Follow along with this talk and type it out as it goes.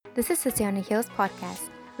This is City on a Hill's podcast.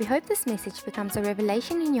 We hope this message becomes a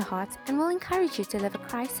revelation in your heart and will encourage you to live a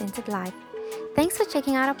Christ-centered life. Thanks for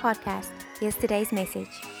checking out our podcast. Here's today's message.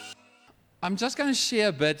 I'm just going to share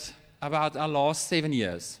a bit about our last 7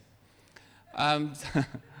 years.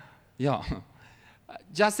 Yeah,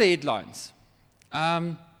 just the headlines.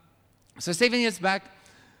 So 7 years back,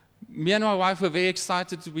 me and my wife were very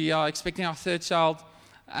excited. We are expecting our third child.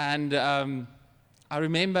 And I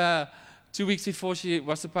remember 2 weeks before she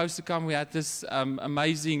was supposed to come, we had this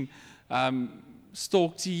amazing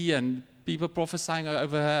stalk tea and people prophesying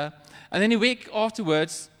over her. And then a week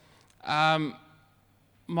afterwards, my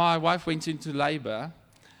wife went into labor.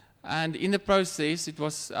 And in the process, it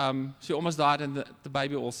was she almost died and the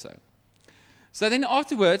baby also. So then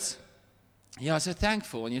afterwards, I was so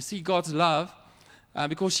thankful. And you see God's love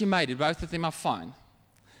because she made it. Both of them are fine.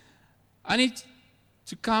 I need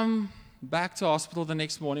to come back to hospital the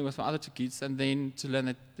next morning with my other two kids and then to learn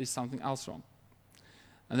that there's something else wrong.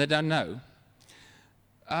 And they don't know.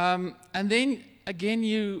 And then, again,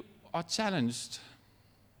 you are challenged.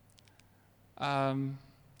 And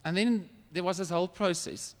then there was this whole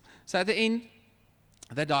process. So at the end,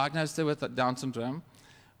 they diagnosed her with Down syndrome,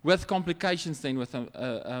 with complications then with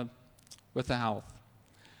the health.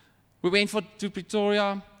 We went to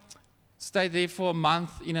Pretoria, stayed there for a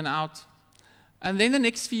month, in and out. And then the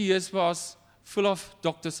next few years was full of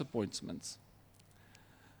doctor's appointments.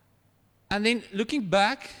 And then looking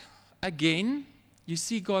back again, you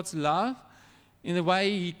see God's love in the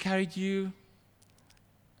way He carried you,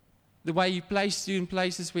 the way He placed you in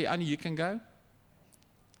places where only you can go.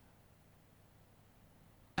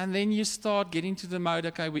 And then you start getting to the mode,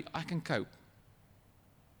 okay, I can cope.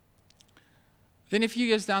 Then a few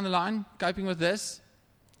years down the line, coping with this,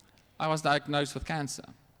 I was diagnosed with cancer.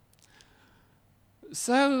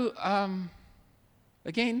 So,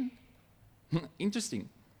 again, interesting.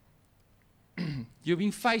 You're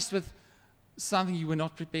being faced with something you were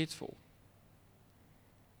not prepared for.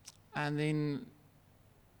 And then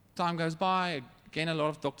time goes by, again, a lot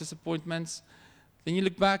of doctor's appointments. Then you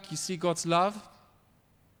look back, you see God's love,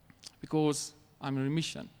 because I'm in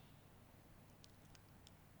remission.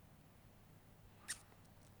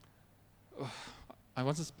 I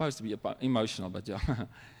wasn't supposed to be emotional, but yeah.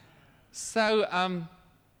 So, and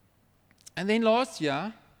then last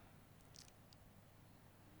year,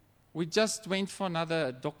 we just went for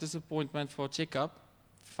another doctor's appointment for a checkup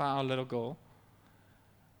for our little girl.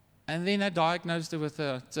 And then I diagnosed her with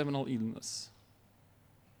a terminal illness.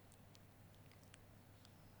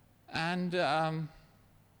 And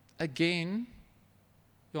again,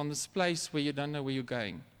 you're on this place where you don't know where you're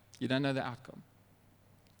going. You don't know the outcome.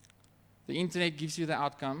 The internet gives you the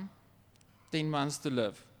outcome, 10 months to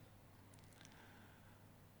live.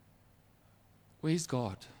 Where's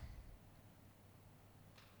God?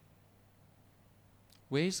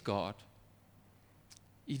 Where's God?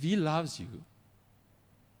 If He loves you,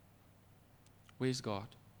 where's God?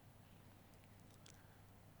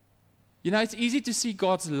 You know, it's easy to see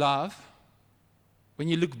God's love when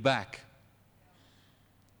you look back.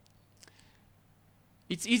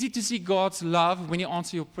 It's easy to see God's love when you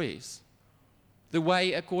answer your prayers, the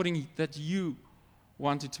way according that you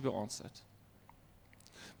want it to be answered.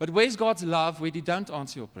 But where's God's love when you don't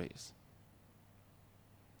answer your prayers?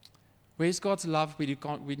 Where's God's love when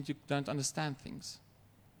you don't understand things?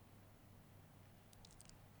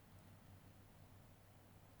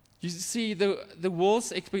 You see, the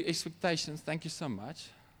world's expectations, thank you so much.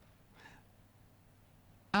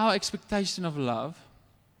 Our expectation of love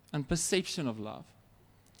and perception of love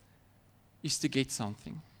is to get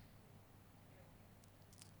something.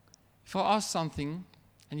 If I ask something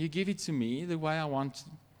and you give it to me the way I want,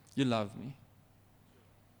 you love me.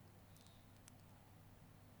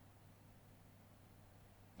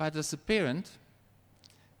 But as a parent,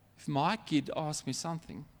 if my kid asks me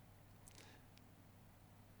something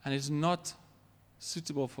and it's not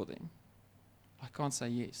suitable for them, I can't say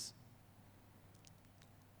yes.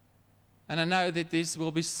 And I know that there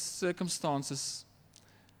will be circumstances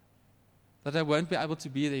that I won't be able to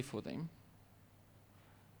be there for them.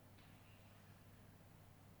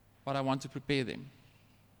 But I want to prepare them.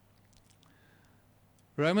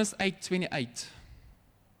 Romans 8:28.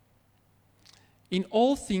 In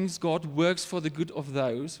all things God works for the good of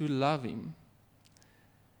those who love Him,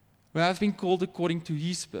 who have been called according to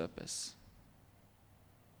His purpose.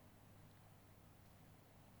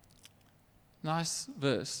 Nice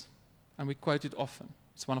verse, and we quote it often.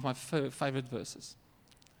 It's one of my favorite verses.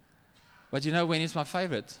 But you know when it's my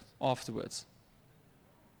favorite? Afterwards.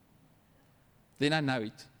 Then I know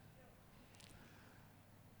it.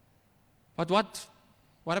 But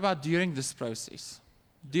what about during this process?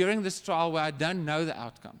 during this trial where I don't know the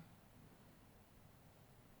outcome.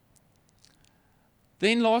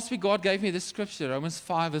 Then last week, God gave me this scripture, Romans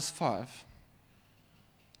 5, verse 5.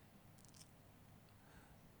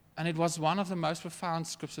 And it was one of the most profound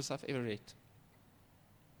scriptures I've ever read.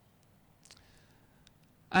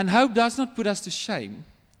 And hope does not put us to shame,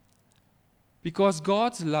 because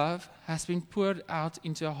God's love has been poured out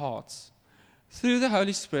into our hearts through the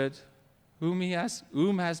Holy Spirit,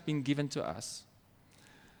 whom has been given to us.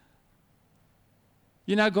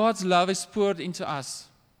 You know, God's love is poured into us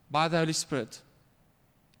by the Holy Spirit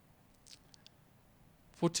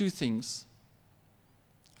for two things.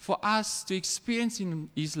 For us to experience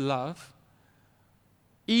His love,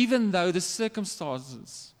 even though the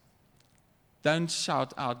circumstances don't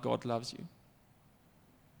shout out, God loves you.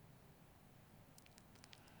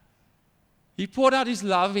 He poured out His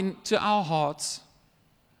love into our hearts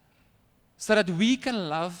so that we can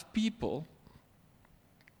love people,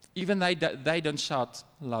 even though they don't shout,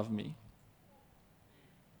 love me.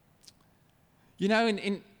 You know,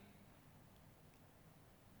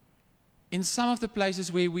 in some of the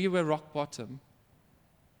places where we were rock bottom,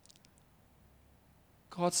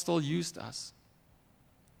 God still used us.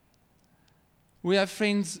 We have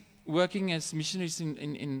friends working as missionaries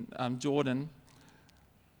in Jordan.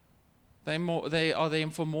 They are there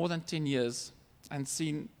for more than 10 years and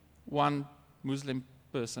seen one Muslim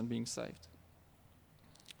person being saved.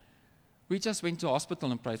 We just went to hospital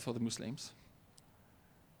and prayed for the Muslims.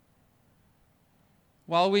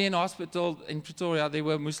 While we were in hospital in Pretoria, there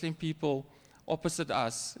were Muslim people opposite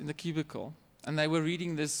us in the cubicle, and they were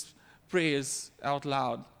reading these prayers out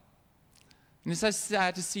loud. And it's so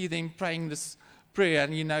sad to see them praying this prayer,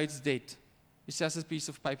 and you know it's dead. It's just a piece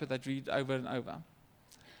of paper that read over and over.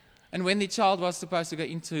 And when the child was supposed to go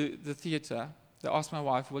into the theater, they asked my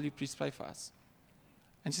wife, will you please pray for us?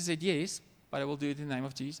 And she said, yes, but I will do it in the name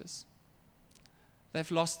of Jesus.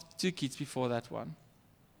 They've lost 2 kids before that one,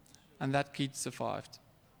 and that kid survived.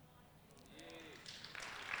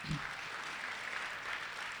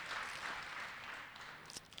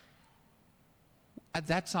 At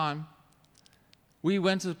that time, we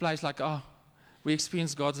went to a place like, we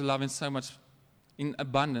experienced God's love in so much, in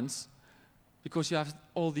abundance, because you have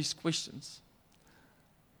all these questions.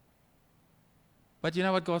 But you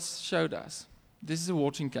know what God showed us? This is a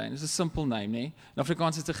watering can. It's a simple name, eh? In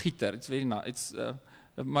Afrikaans it's a gieter. It's very nice. It's a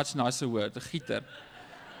much nicer word, a gieter.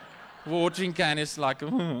 Watering can is like,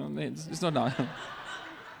 it's not nice.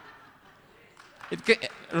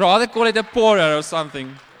 Rather call it a pourer or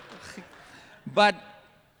something. But,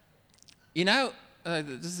 you know,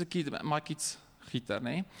 this is a kid, my kid's gieter,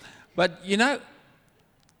 eh? But, you know,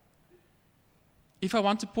 if I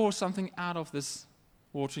want to pour something out of this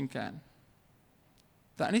watering can,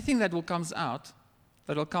 the only thing that will come out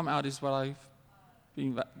is what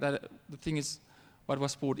the thing is what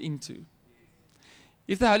was poured into.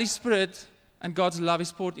 If the Holy Spirit and God's love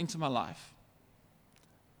is poured into my life,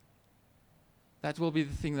 that will be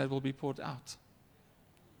the thing that will be poured out,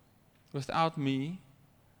 without me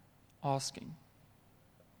asking.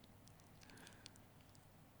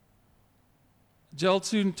 Joel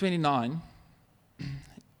 2:29,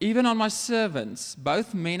 even on my servants,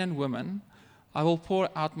 both men and women, I will pour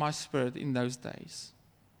out my Spirit in those days.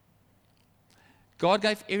 God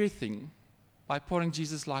gave everything by pouring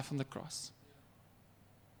Jesus' life on the cross.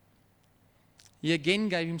 He again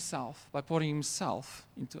gave Himself by pouring Himself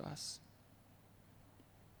into us.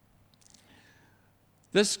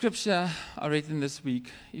 This scripture I read in this week,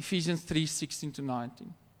 Ephesians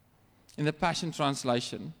 3:16-19, in the Passion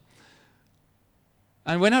Translation.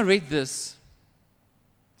 And when I read this,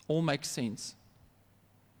 all makes sense.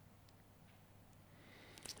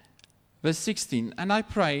 Verse 16, and I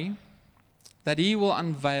pray that He will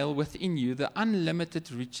unveil within you the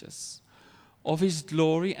unlimited riches of His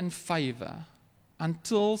glory and favor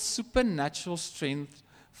until supernatural strength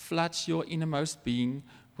floods your innermost being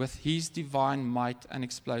with His divine might and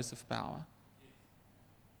explosive power.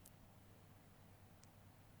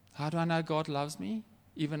 How do I know God loves me,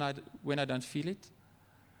 even when I don't feel it?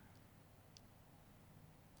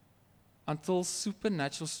 Until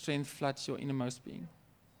supernatural strength floods your innermost being.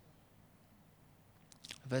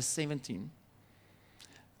 Verse 17.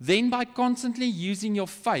 Then by constantly using your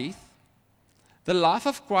faith, the life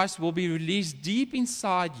of Christ will be released deep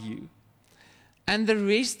inside you, and the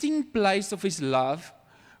resting place of His love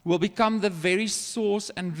will become the very source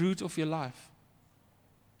and root of your life.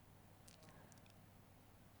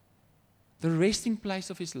 The resting place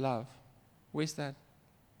of His love. Where's that?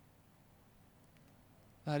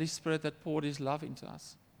 The Holy Spirit that poured His love into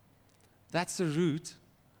us. That's the root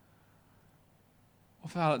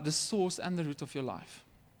of the source and the root of your life.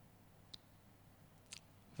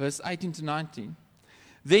 verse 18 to 19.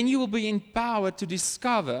 Then you will be empowered to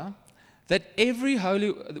discover that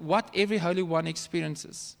what every Holy One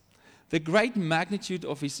experiences, the great magnitude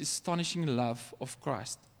of his astonishing love of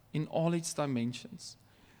Christ in all its dimensions.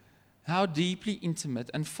 How deeply intimate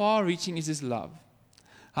and far-reaching is his love.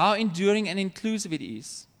 How enduring and inclusive it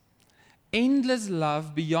is. Endless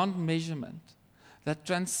love beyond measurement that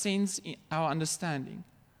transcends our understanding.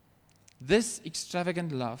 This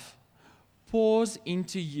extravagant love pours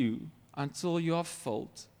into you until you are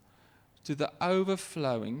filled to the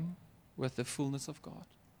overflowing with the fullness of God.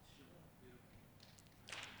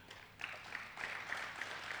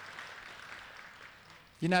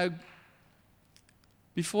 You know,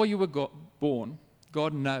 before you were born,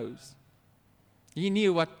 God knows. He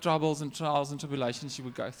knew what troubles and trials and tribulations you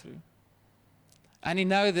would go through. And He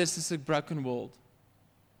knows this is a broken world.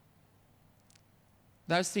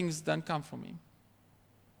 Those things don't come from Him.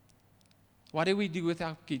 What do we do with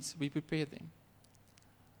our kids? We prepare them.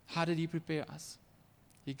 How did He prepare us?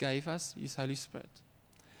 He gave us His Holy Spirit.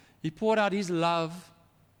 He poured out His love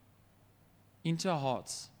into our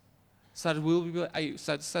hearts so that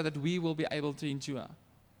we will be able to endure.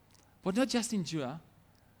 But not just endure,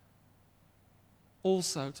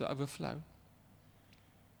 also to overflow.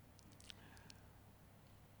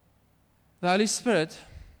 The Holy Spirit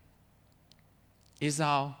is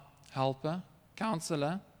our helper,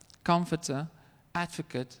 counselor, comforter,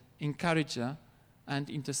 advocate, encourager, and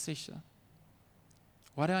intercessor.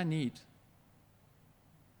 What do I need?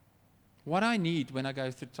 What do I need when I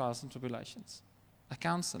go through trials and tribulations? A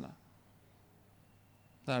counselor,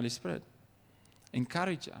 the Holy Spirit.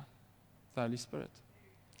 Encourager, the Holy Spirit.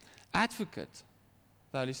 Advocate,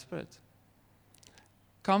 the Holy Spirit.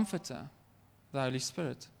 Comforter, the Holy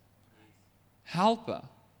Spirit. Helper,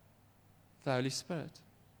 the Holy Spirit.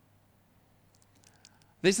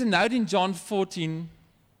 There's a note in John 14,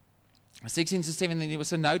 16 to 17. There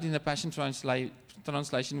was a note in the Passion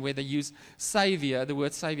Translation where they use Savior, the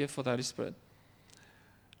word Savior, for the Holy Spirit.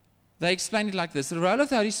 They explain it like this. The role of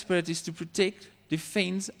the Holy Spirit is to protect,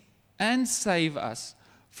 defend, and save us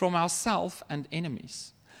from ourselves and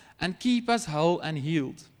enemies, and keep us whole and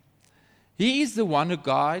healed. He is the one who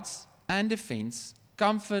guides and defends,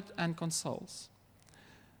 comforts and consoles.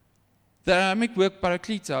 The Aramaic word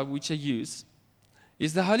parakleto, which I use,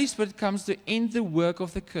 is the Holy Spirit comes to end the work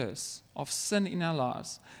of the curse of sin in our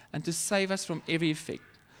lives and to save us from every effect.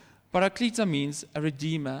 Parakleto means a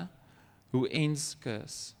redeemer who ends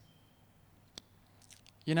curse.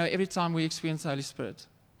 You know, every time we experience the Holy Spirit,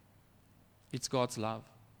 it's God's love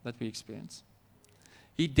that we experience.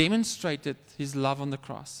 He demonstrated His love on the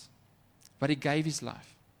cross, but He gave His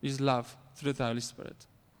love through the Holy Spirit.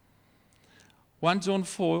 1 John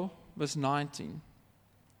 4, verse 19.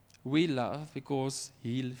 We love because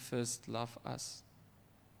He first loved us.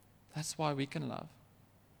 That's why we can love.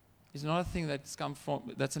 It's not a thing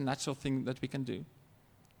that's a natural thing that we can do.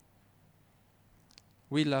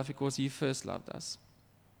 We love because He first loved us.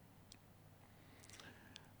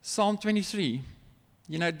 Psalm 23.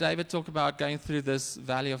 You know, David talked about going through this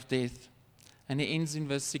valley of death. And he ends in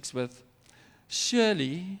verse 6 with,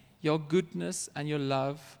 surely your goodness and your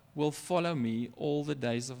love will follow me all the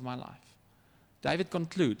days of my life. David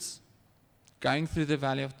concludes, going through the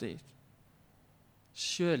valley of death,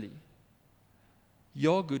 surely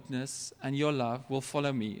your goodness and your love will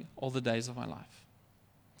follow me all the days of my life.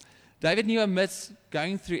 David knew amidst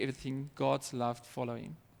going through everything, God's love followed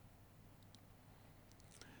him.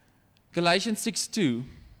 Galatians 6:2,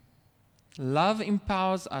 love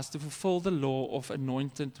empowers us to fulfill the law of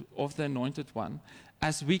the Anointed One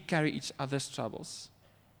as we carry each other's troubles.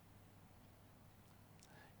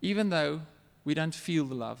 Even though we don't feel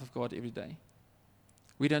the love of God every day,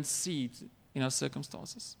 we don't see it in our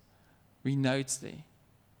circumstances, we know it's there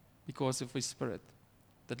because of His Spirit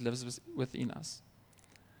that lives within us.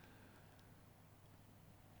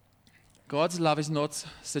 God's love is not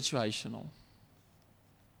situational.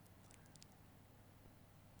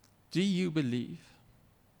 Do you believe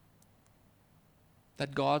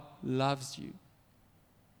that God loves you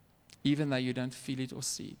even though you don't feel it or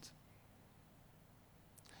see it?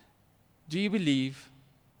 Do you believe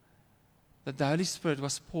that the Holy Spirit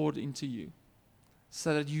was poured into you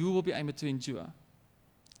so that you will be able to endure?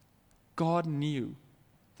 God knew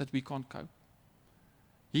that we can't cope.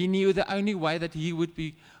 He knew the only way that He would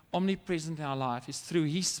be omnipresent in our life is through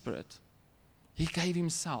His Spirit. He gave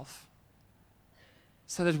Himself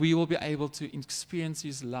so that we will be able to experience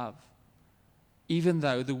His love, even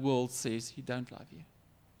though the world says He don't love you.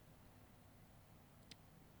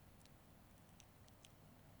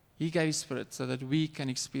 He gave His Spirit so that we can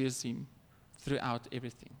experience Him throughout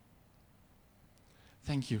everything.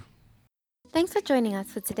 Thank you. Thanks for joining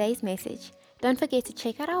us for today's message. Don't forget to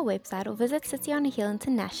check out our website or visit City on a Hill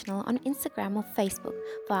International on Instagram or Facebook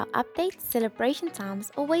for our updates, celebration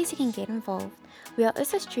times, or ways you can get involved. We are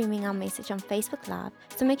also streaming our message on Facebook Live,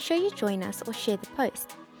 so make sure you join us or share the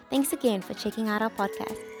post. Thanks again for checking out our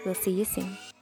podcast. We'll see you soon.